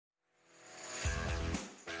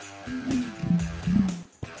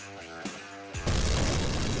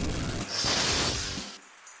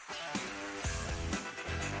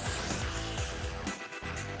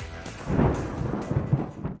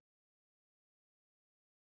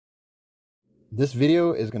This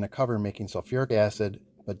video is going to cover making sulfuric acid,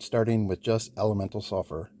 but starting with just elemental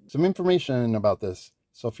sulfur. Some information about this.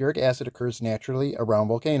 Sulfuric acid occurs naturally around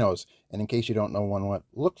volcanoes, and in case you don't know what it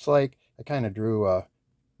looks like, I kind of drew a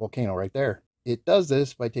volcano right there. It does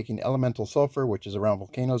this by taking elemental sulfur, which is around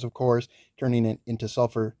volcanoes of course, turning it into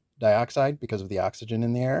sulfur dioxide because of the oxygen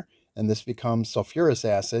in the air, and this becomes sulfurous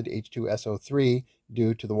acid, H2SO3,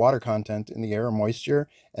 due to the water content in the air or moisture,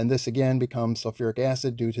 and this again becomes sulfuric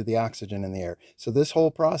acid due to the oxygen in the air. So this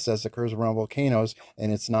whole process occurs around volcanoes,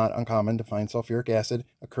 and it's not uncommon to find sulfuric acid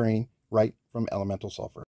occurring right from elemental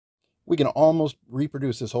sulfur. We can almost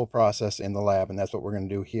reproduce this whole process in the lab, and that's what we're going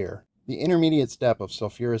to do here. The intermediate step of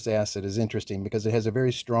sulfurous acid is interesting because it has a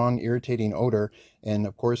very strong irritating odor, and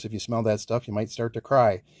of course if you smell that stuff you might start to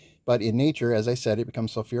cry. But in nature, as I said, it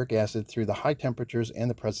becomes sulfuric acid through the high temperatures and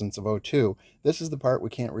the presence of O2. This is the part we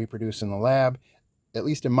can't reproduce in the lab, at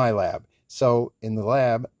least in my lab. So in the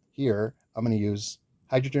lab here, I'm going to use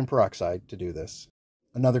hydrogen peroxide to do this.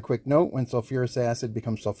 Another quick note, when sulfurous acid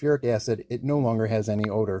becomes sulfuric acid, it no longer has any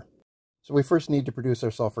odor. So we first need to produce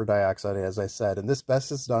our sulfur dioxide, as I said, and this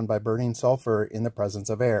best is done by burning sulfur in the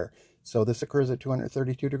presence of air. So this occurs at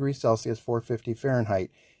 232 degrees Celsius, 450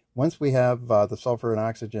 Fahrenheit. Once we have the sulfur and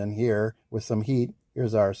oxygen here with some heat,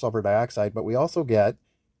 here's our sulfur dioxide, but we also get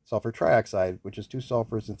sulfur trioxide, which is 2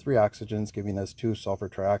 sulfurs and 3 oxygens, giving us 2 sulfur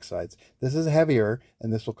trioxides. This is heavier,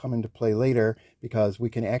 and this will come into play later because we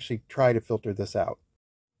can actually try to filter this out.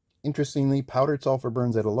 Interestingly, powdered sulfur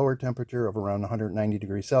burns at a lower temperature of around 190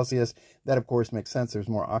 degrees Celsius. That, of course, makes sense. There's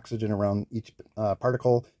more oxygen around each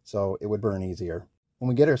particle, so it would burn easier. When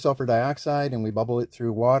we get our sulfur dioxide and we bubble it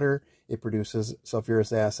through water, it produces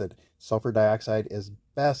sulfurous acid. Sulfur dioxide is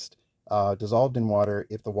best dissolved in water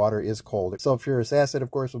if the water is cold. Sulfurous acid,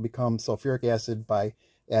 of course, will become sulfuric acid by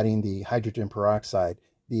adding the hydrogen peroxide.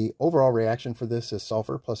 The overall reaction for this is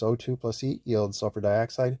sulfur plus O2 plus heat yields sulfur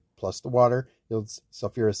dioxide plus the water yields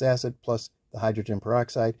sulfurous acid plus the hydrogen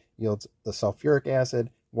peroxide yields the sulfuric acid,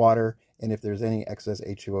 water, and if there's any excess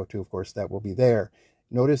H2O2, of course, that will be there.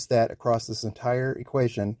 Notice that across this entire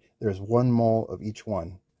equation, there's 1 mole of each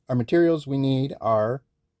one. Our materials we need are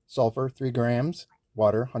sulfur, 3 grams,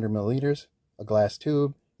 water, 100 milliliters, a glass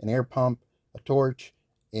tube, an air pump, a torch,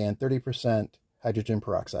 and 30% hydrogen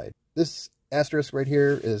peroxide. This asterisk right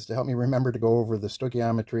here is to help me remember to go over the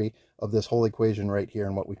stoichiometry of this whole equation right here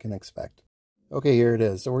and what we can expect. Okay, here it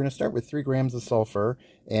is. So we're going to start with 3 grams of sulfur,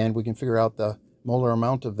 and we can figure out the molar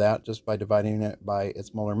amount of that just by dividing it by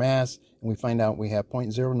its molar mass, and we find out we have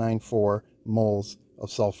 0.094 moles of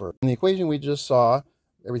sulfur. In the equation we just saw,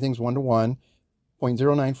 everything's 1 to 1.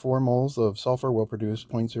 0.094 moles of sulfur will produce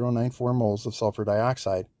 0.094 moles of sulfur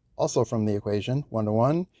dioxide. Also from the equation, 1 to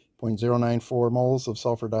 1, 0.094 moles of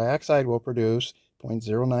sulfur dioxide will produce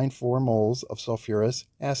 0.094 moles of sulfurous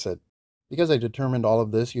acid. Because I determined all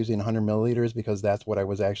of this using 100 milliliters because that's what I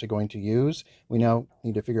was actually going to use, we now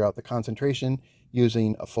need to figure out the concentration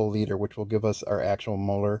using a full liter, which will give us our actual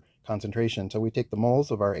molar concentration. So we take the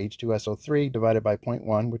moles of our H2SO3 divided by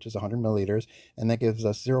 0.1, which is 100 milliliters, and that gives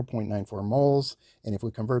us 0.94 moles. And if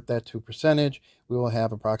we convert that to percentage, we will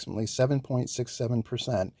have approximately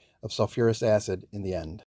 7.67% of sulfurous acid in the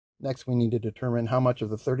end. Next, we need to determine how much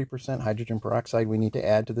of the 30% hydrogen peroxide we need to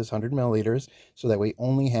add to this 100 milliliters so that we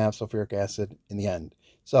only have sulfuric acid in the end.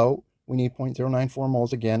 So we need 0.094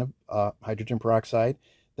 moles again of hydrogen peroxide.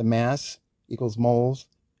 The mass equals moles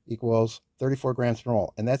equals 34 grams per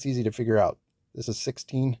mole, and that's easy to figure out. This is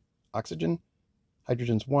 16 oxygen,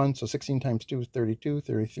 hydrogen's 1, so 16 times 2 is 32,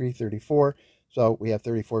 33, 34, so we have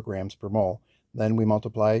 34 grams per mole. Then we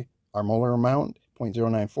multiply our molar amount,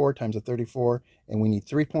 0.094 times the 34, and we need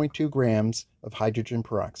 3.2 grams of hydrogen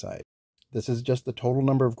peroxide. This is just the total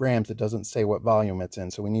number of grams. It doesn't say what volume it's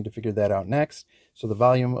in, so we need to figure that out next. So the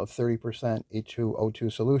volume of 30%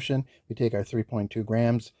 H2O2 solution, we take our 3.2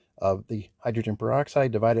 grams of the hydrogen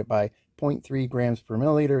peroxide, divide it by 0.3 grams per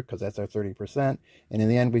milliliter, because that's our 30%, and in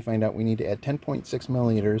the end we find out we need to add 10.6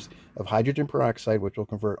 milliliters of hydrogen peroxide, which will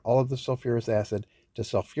convert all of the sulfurous acid to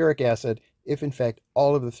sulfuric acid, if in fact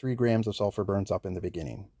all of the 3 grams of sulfur burns up in the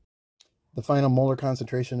beginning. The final molar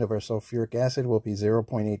concentration of our sulfuric acid will be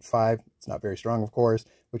 0.85, it's not very strong of course,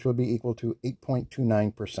 which will be equal to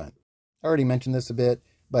 8.29%. I already mentioned this a bit,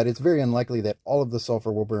 but it's very unlikely that all of the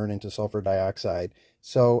sulfur will burn into sulfur dioxide,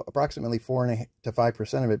 so approximately 4 to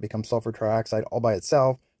 5% of it becomes sulfur trioxide all by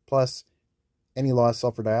itself, plus any lost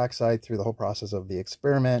sulfur dioxide through the whole process of the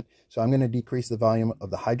experiment. So I'm going to decrease the volume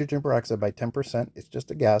of the hydrogen peroxide by 10%. It's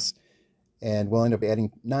just a guess. And we'll end up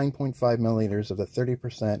adding 9.5 milliliters of the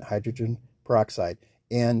 30% hydrogen peroxide.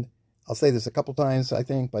 And I'll say this a couple times, I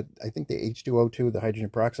think, but I think the H2O2, the hydrogen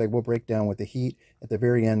peroxide, will break down with the heat at the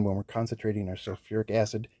very end when we're concentrating our sulfuric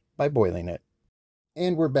acid by boiling it.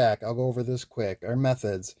 And we're back. I'll go over this quick. Our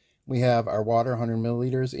methods. We have our water, 100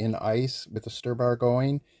 milliliters in ice with the stir bar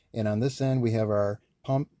going. And on this end, we have our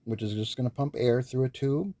pump, which is just going to pump air through a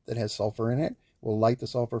tube that has sulfur in it. We'll light the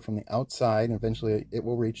sulfur from the outside, and eventually it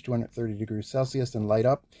will reach 230 degrees Celsius and light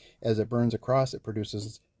up. As it burns across, it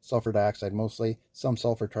produces sulfur dioxide mostly, some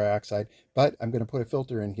sulfur trioxide, but I'm going to put a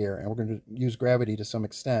filter in here, and we're going to use gravity to some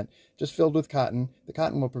extent, just filled with cotton. The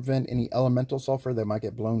cotton will prevent any elemental sulfur that might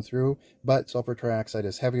get blown through, but sulfur trioxide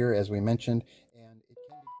is heavier, as we mentioned, and it can be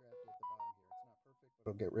trapped at the bottom here. It's not perfect, but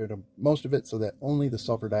it'll get rid of most of it so that only the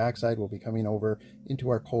sulfur dioxide will be coming over into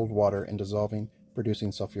our cold water and dissolving, producing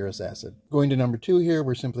sulfurous acid. Going to number 2 here,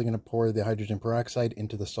 we're simply going to pour the hydrogen peroxide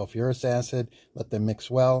into the sulfurous acid, let them mix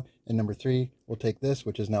well. And number 3, we'll take this,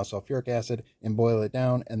 which is now sulfuric acid, and boil it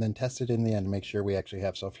down, and then test it in the end to make sure we actually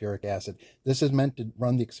have sulfuric acid. This is meant to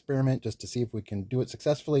run the experiment just to see if we can do it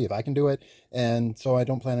successfully, if I can do it, and so I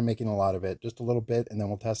don't plan on making a lot of it, just a little bit, and then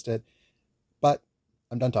we'll test it. But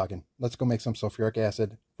I'm done talking. Let's go make some sulfuric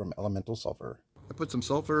acid from elemental sulfur. I put some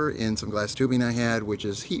sulfur in some glass tubing I had, which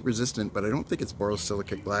is heat resistant, but I don't think it's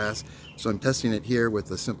borosilicate glass. So I'm testing it here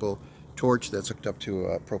with a simple torch that's hooked up to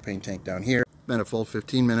a propane tank down here. Been a full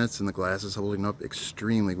 15 minutes and the glass is holding up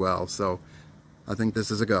extremely well. So I think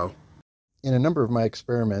this is a go. In a number of my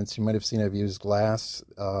experiments, you might have seen I've used glass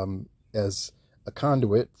as a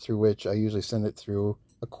conduit through which I usually send it through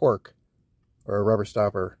a cork or a rubber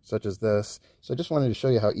stopper, such as this. So I just wanted to show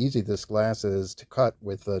you how easy this glass is to cut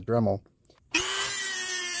with a Dremel.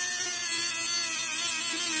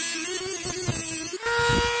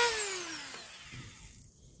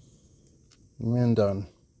 And done.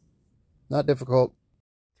 Not difficult.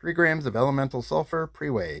 3 grams of elemental sulfur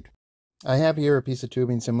pre-weighed. I have here a piece of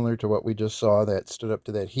tubing similar to what we just saw that stood up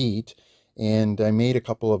to that heat, and I made a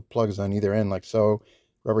couple of plugs on either end like so.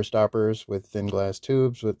 Rubber stoppers with thin glass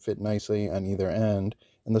tubes would fit nicely on either end,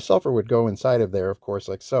 and the sulfur would go inside of there, of course,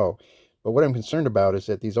 like so. But what I'm concerned about is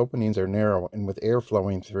that these openings are narrow, and with air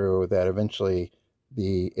flowing through, that eventually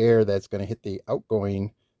the air that's going to hit the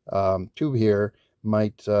outgoing tube here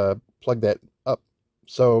might plug that up.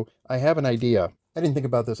 So I have an idea. I didn't think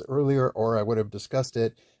about this earlier, or I would have discussed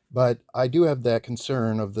it, but I do have that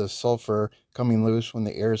concern of the sulfur coming loose when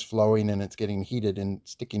the air is flowing and it's getting heated and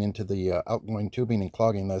sticking into the outgoing tubing and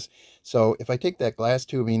clogging this. So if I take that glass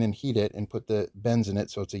tubing and heat it and put the bends in it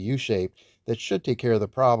so it's a U-shape, that should take care of the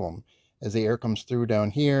problem. As the air comes through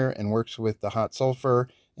down here and works with the hot sulfur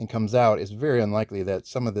and comes out, it's very unlikely that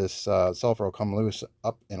some of this sulfur will come loose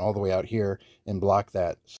up and all the way out here and block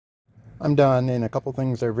that. I'm done, and a couple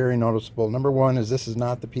things are very noticeable. Number 1 is this is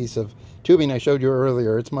not the piece of tubing I showed you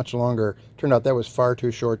earlier. It's much longer. Turned out that was far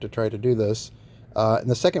too short to try to do this. And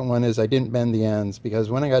the second one is I didn't bend the ends,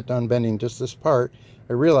 because when I got done bending just this part,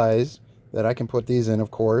 I realized that I can put these in,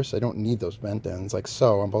 of course. I don't need those bent ends, like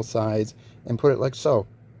so, on both sides, and put it like so.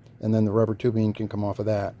 And then the rubber tubing can come off of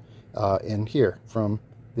that in here from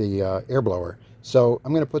the air blower. So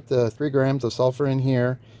I'm going to put the 3 grams of sulfur in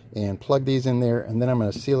here and plug these in there, and then I'm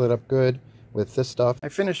going to seal it up good with this stuff. I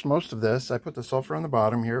finished most of this. I put the sulfur on the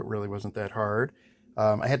bottom here. It really wasn't that hard.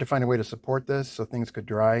 I had to find a way to support this so things could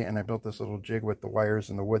dry, and I built this little jig with the wires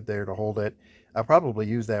and the wood there to hold it. I'll probably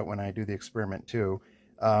use that when I do the experiment too.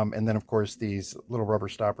 And then of course these little rubber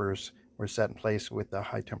stoppers were set in place with the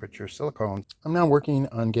high temperature silicone. I'm now working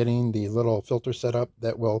on getting the little filter set up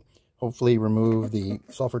that will hopefully remove the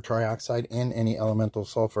sulfur trioxide and any elemental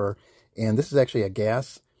sulfur. And this is actually a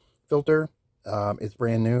gas filter. It's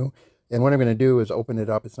brand new. And what I'm going to do is open it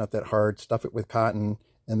up. It's not that hard. Stuff it with cotton.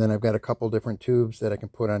 And then I've got a couple different tubes that I can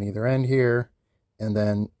put on either end here. And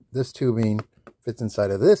then this tubing fits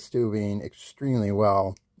inside of this tubing extremely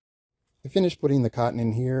well. I finished putting the cotton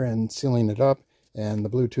in here and sealing it up. And the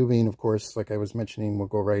blue tubing, of course, like I was mentioning, will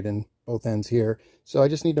go right in both ends here. So I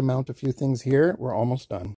just need to mount a few things here. We're almost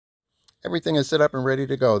done. Everything is set up and ready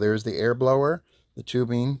to go. There's the air blower, the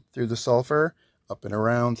tubing through the sulfur, up and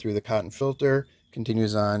around through the cotton filter,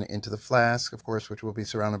 continues on into the flask, of course, which will be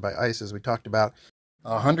surrounded by ice, as we talked about.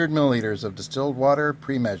 100 milliliters of distilled water,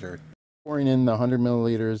 pre-measured. Pouring in the 100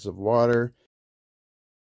 milliliters of water,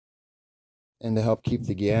 and to help keep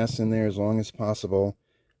the gas in there as long as possible,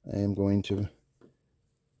 I am going to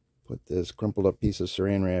put this crumpled up piece of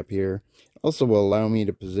saran wrap here. Also will allow me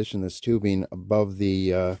to position this tubing above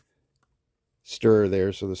the stir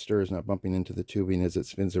there so the stir is not bumping into the tubing as it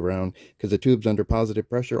spins around. Because the tube's under positive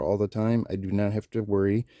pressure all the time, I do not have to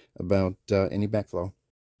worry about any backflow.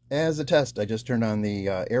 As a test, I just turned on the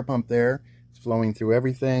air pump there. It's flowing through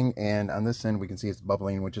everything, and on this end we can see it's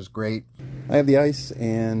bubbling, which is great. I have the ice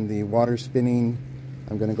and the water spinning.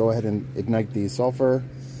 I'm going to go ahead and ignite the sulfur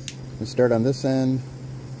and start on this end,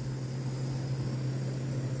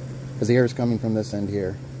 because the air is coming from this end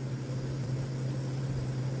here.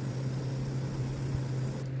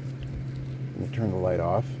 I'm going to turn the light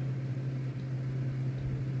off.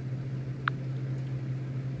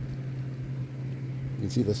 You can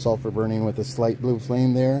see the sulfur burning with a slight blue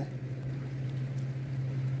flame there.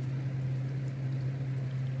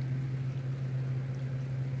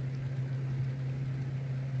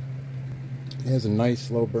 It has a nice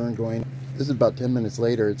slow burn going. This is about 10 minutes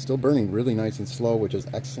later. It's still burning really nice and slow, which is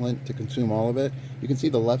excellent to consume all of it. You can see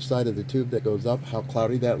the left side of the tube that goes up, how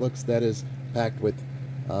cloudy that looks. That is packed with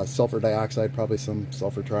sulfur dioxide, probably some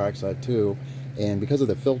sulfur trioxide too. And because of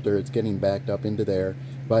the filter, it's getting backed up into there.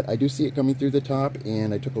 But I do see it coming through the top,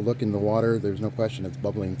 and I took a look in the water. There's no question it's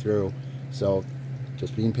bubbling through. So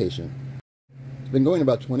just being patient. It's been going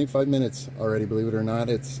about 25 minutes already, believe it or not.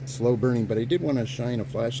 It's slow burning, but I did want to shine a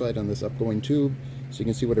flashlight on this upgoing tube so you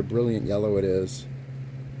can see what a brilliant yellow it is.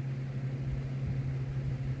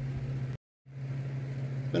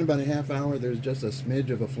 It's been about a half hour. There's just a smidge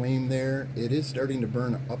of a flame there. It is starting to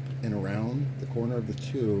burn up and around the corner of the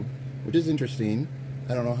tube, which is interesting.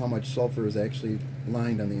 I don't know how much sulfur is actually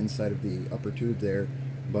lined on the inside of the upper tube there,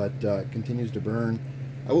 but it continues to burn.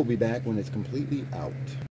 I will be back when it's completely out.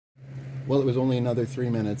 Well, it was only another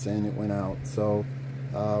 3 minutes and it went out, so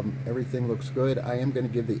everything looks good. I am going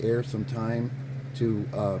to give the air some time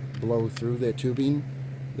to blow through that tubing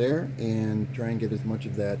there and try and get as much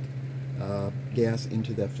of that gas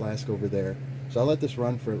into that flask over there. So I'll let this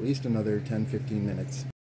run for at least another 10-15 minutes.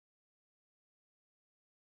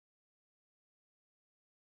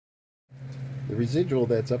 The residual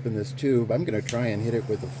that's up in this tube, I'm going to try and hit it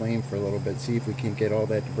with a flame for a little bit, see if we can get all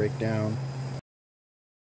that to break down.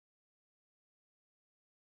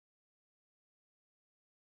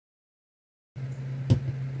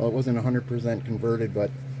 Well, it wasn't 100% converted, but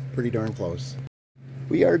pretty darn close.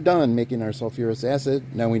 We are done making our sulfurous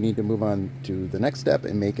acid. Now we need to move on to the next step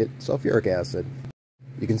and make it sulfuric acid.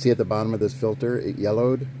 You can see at the bottom of this filter, it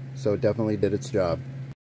yellowed, so it definitely did its job.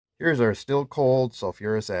 Here's our still cold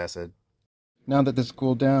sulfurous acid. Now that this has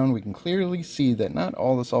cooled down, we can clearly see that not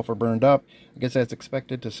all the sulfur burned up. I guess that's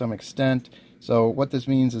expected to some extent. So what this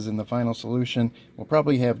means is in the final solution, we'll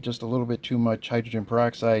probably have just a little bit too much hydrogen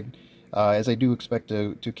peroxide, as I do expect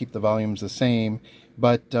to keep the volumes the same.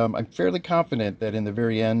 But I'm fairly confident that in the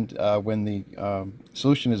very end, when the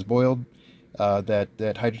solution is boiled,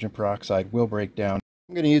 that hydrogen peroxide will break down.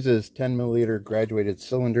 I'm going to use this 10 milliliter graduated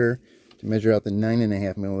cylinder to measure out the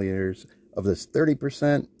 9.5 milliliters of this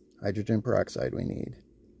 30% hydrogen peroxide we need.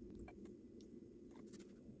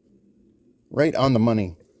 Right on the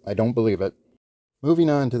money. I don't believe it.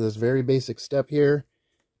 Moving on to this very basic step here,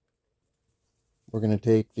 we're going to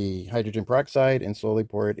take the hydrogen peroxide and slowly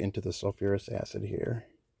pour it into the sulfurous acid here.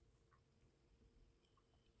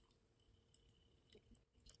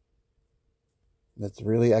 That's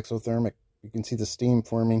really exothermic. You can see the steam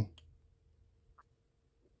forming.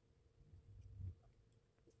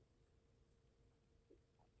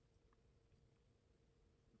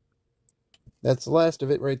 That's the last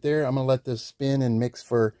of it right there. I'm going to let this spin and mix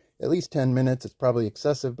for at least 10 minutes. It's probably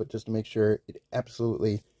excessive, but just to make sure it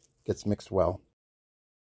absolutely gets mixed well.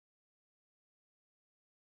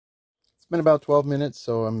 It's been about 12 minutes,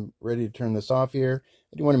 so I'm ready to turn this off here.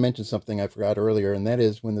 I do want to mention something I forgot earlier, and that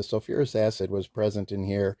is when the sulfurous acid was present in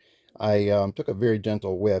here, I took a very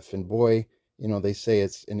gentle whiff, and boy, you know, they say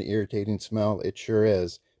it's an irritating smell. It sure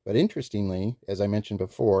is. But interestingly, as I mentioned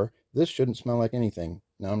before, this shouldn't smell like anything.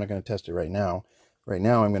 Now, I'm not going to test it right now. Right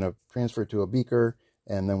now, I'm going to transfer it to a beaker,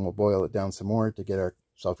 and then we'll boil it down some more to get our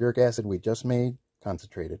sulfuric acid we just made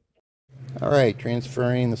concentrated. All right,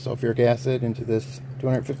 transferring the sulfuric acid into this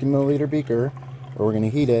 250 milliliter beaker, where we're going to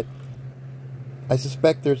heat it. I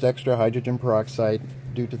suspect there's extra hydrogen peroxide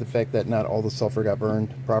due to the fact that not all the sulfur got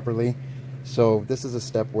burned properly. So this is a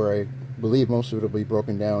step where I believe most of it will be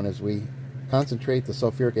broken down as we concentrate the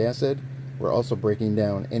sulfuric acid. We're also breaking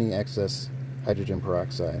down any excess hydrogen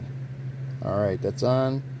peroxide. All right, that's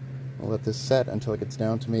on. We'll let this set until it gets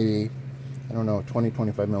down to maybe, I don't know,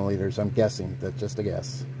 20-25 milliliters. I'm guessing. That's just a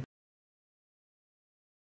guess.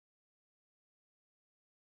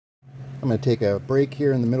 I'm going to take a break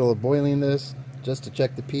here in the middle of boiling this just to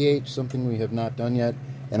check the pH, something we have not done yet.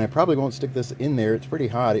 And I probably won't stick this in there. It's pretty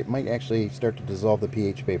hot. It might actually start to dissolve the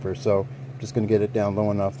pH paper. So Just going to get it down low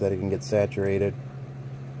enough that it can get saturated.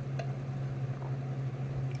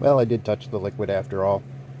 Well, I did touch the liquid after all.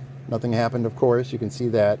 Nothing happened, of course, you can see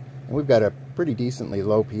that. And we've got a pretty decently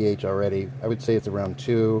low pH already. I would say it's around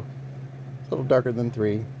 2. It's a little darker than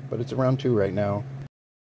 3, but it's around 2 right now.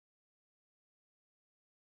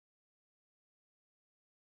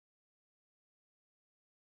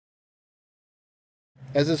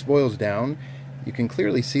 As this boils down, you can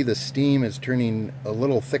clearly see the steam is turning a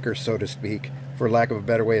little thicker, so to speak, for lack of a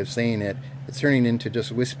better way of saying it. It's turning into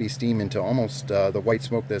just wispy steam, into almost the white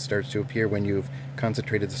smoke that starts to appear when you've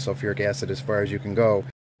concentrated the sulfuric acid as far as you can go.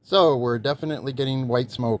 So we're definitely getting white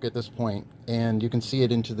smoke at this point, and you can see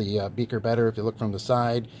it into the beaker better if you look from the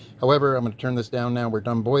side. However, I'm going to turn this down now. We're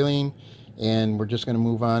done boiling, and we're just going to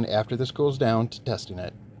move on after this cools down to testing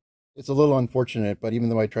it. It's a little unfortunate, but even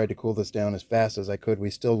though I tried to cool this down as fast as I could, we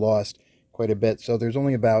still lost quite a bit. So there's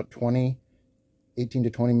only about 18 to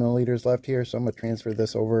 20 milliliters left here. So I'm going to transfer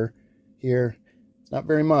this over here. It's not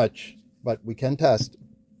very much, but we can test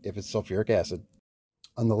if it's sulfuric acid.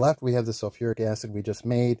 On the left, we have the sulfuric acid we just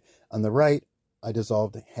made. On the right, I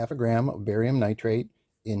dissolved half a gram of barium nitrate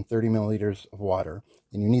in 30 milliliters of water.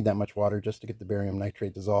 And you need that much water just to get the barium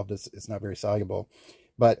nitrate dissolved. It's not very soluble.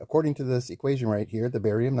 But according to this equation right here, the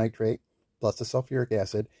barium nitrate plus the sulfuric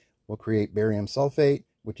acid will create barium sulfate,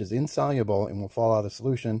 which is insoluble and will fall out of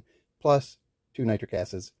solution, plus 2 nitric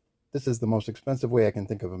acids. This is the most expensive way I can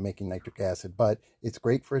think of making nitric acid, but it's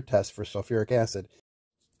great for a test for sulfuric acid.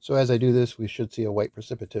 So as I do this, we should see a white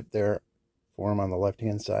precipitate there form on the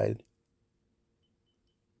left-hand side.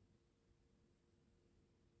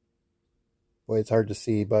 Boy, it's hard to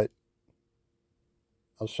see, but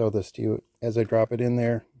I'll show this to you as I drop it in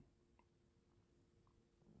there.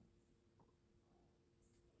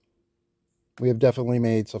 We have definitely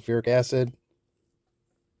made sulfuric acid.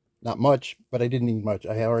 Not much, but I didn't need much.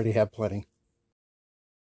 I already have plenty.